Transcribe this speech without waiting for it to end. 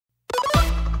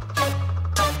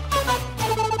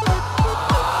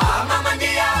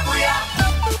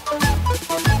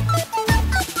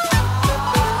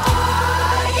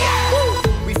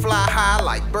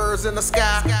in the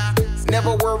sky.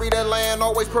 Never worry, that land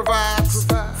always provides.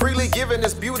 Freely given,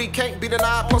 this beauty can't be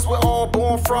denied. Plus we're all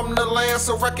born from the land,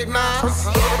 so recognize.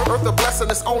 Earth a blessing,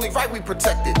 it's only right we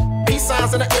protect it. Peace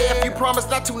signs in the air if you promise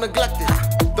not to neglect it.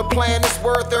 The plan is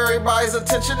worth everybody's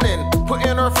attention, and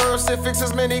putting her first, it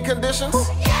fixes many conditions.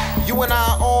 You and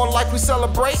I all like we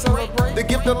celebrate the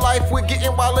gift of life we're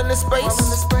getting while in this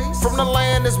space. From the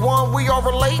land is one we all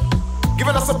relate,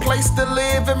 giving us a place to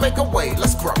live and make a way.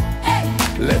 Let's grow.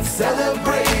 Let's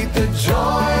celebrate the joy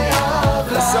of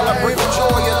life. Let's celebrate the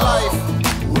joy of life.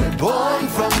 We're born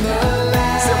from the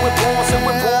land. Said we're born, said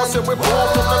we're born, said we're born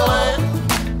from the land.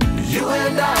 You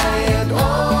and I and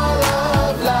all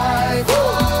of life.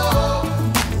 Oh,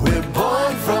 we're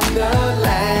born from the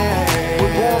land.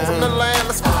 We're born from the land.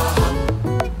 Let's go.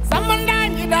 Someone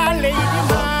died, you da lady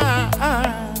ma.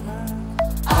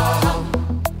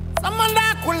 Someone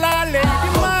da kula lady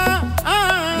ma.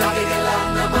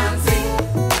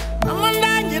 Someone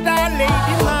died, you da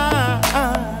lady ma.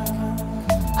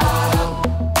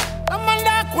 Someone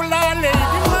da kula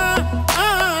lady ma.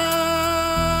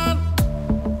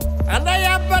 And I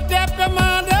have a tepe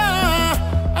mada.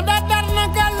 And I don't know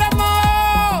galamo.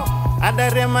 And I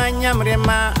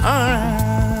rema.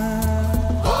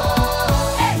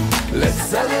 Let's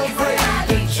celebrate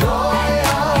the joy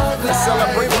of life. Let's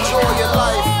celebrate the joy of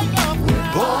life. We're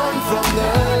born from the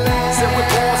land. Said we're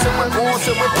born, said we're born,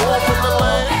 said we're born from the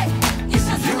land.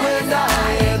 You and I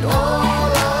and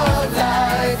all of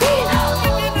life.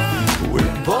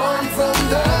 We're born from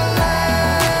the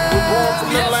land. We're born from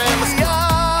the land. Let's go.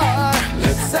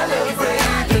 Let's celebrate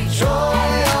the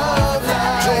joy of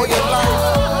life. Joy of life.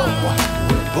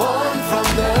 We're born from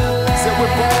the land. Said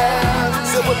we're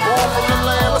born from the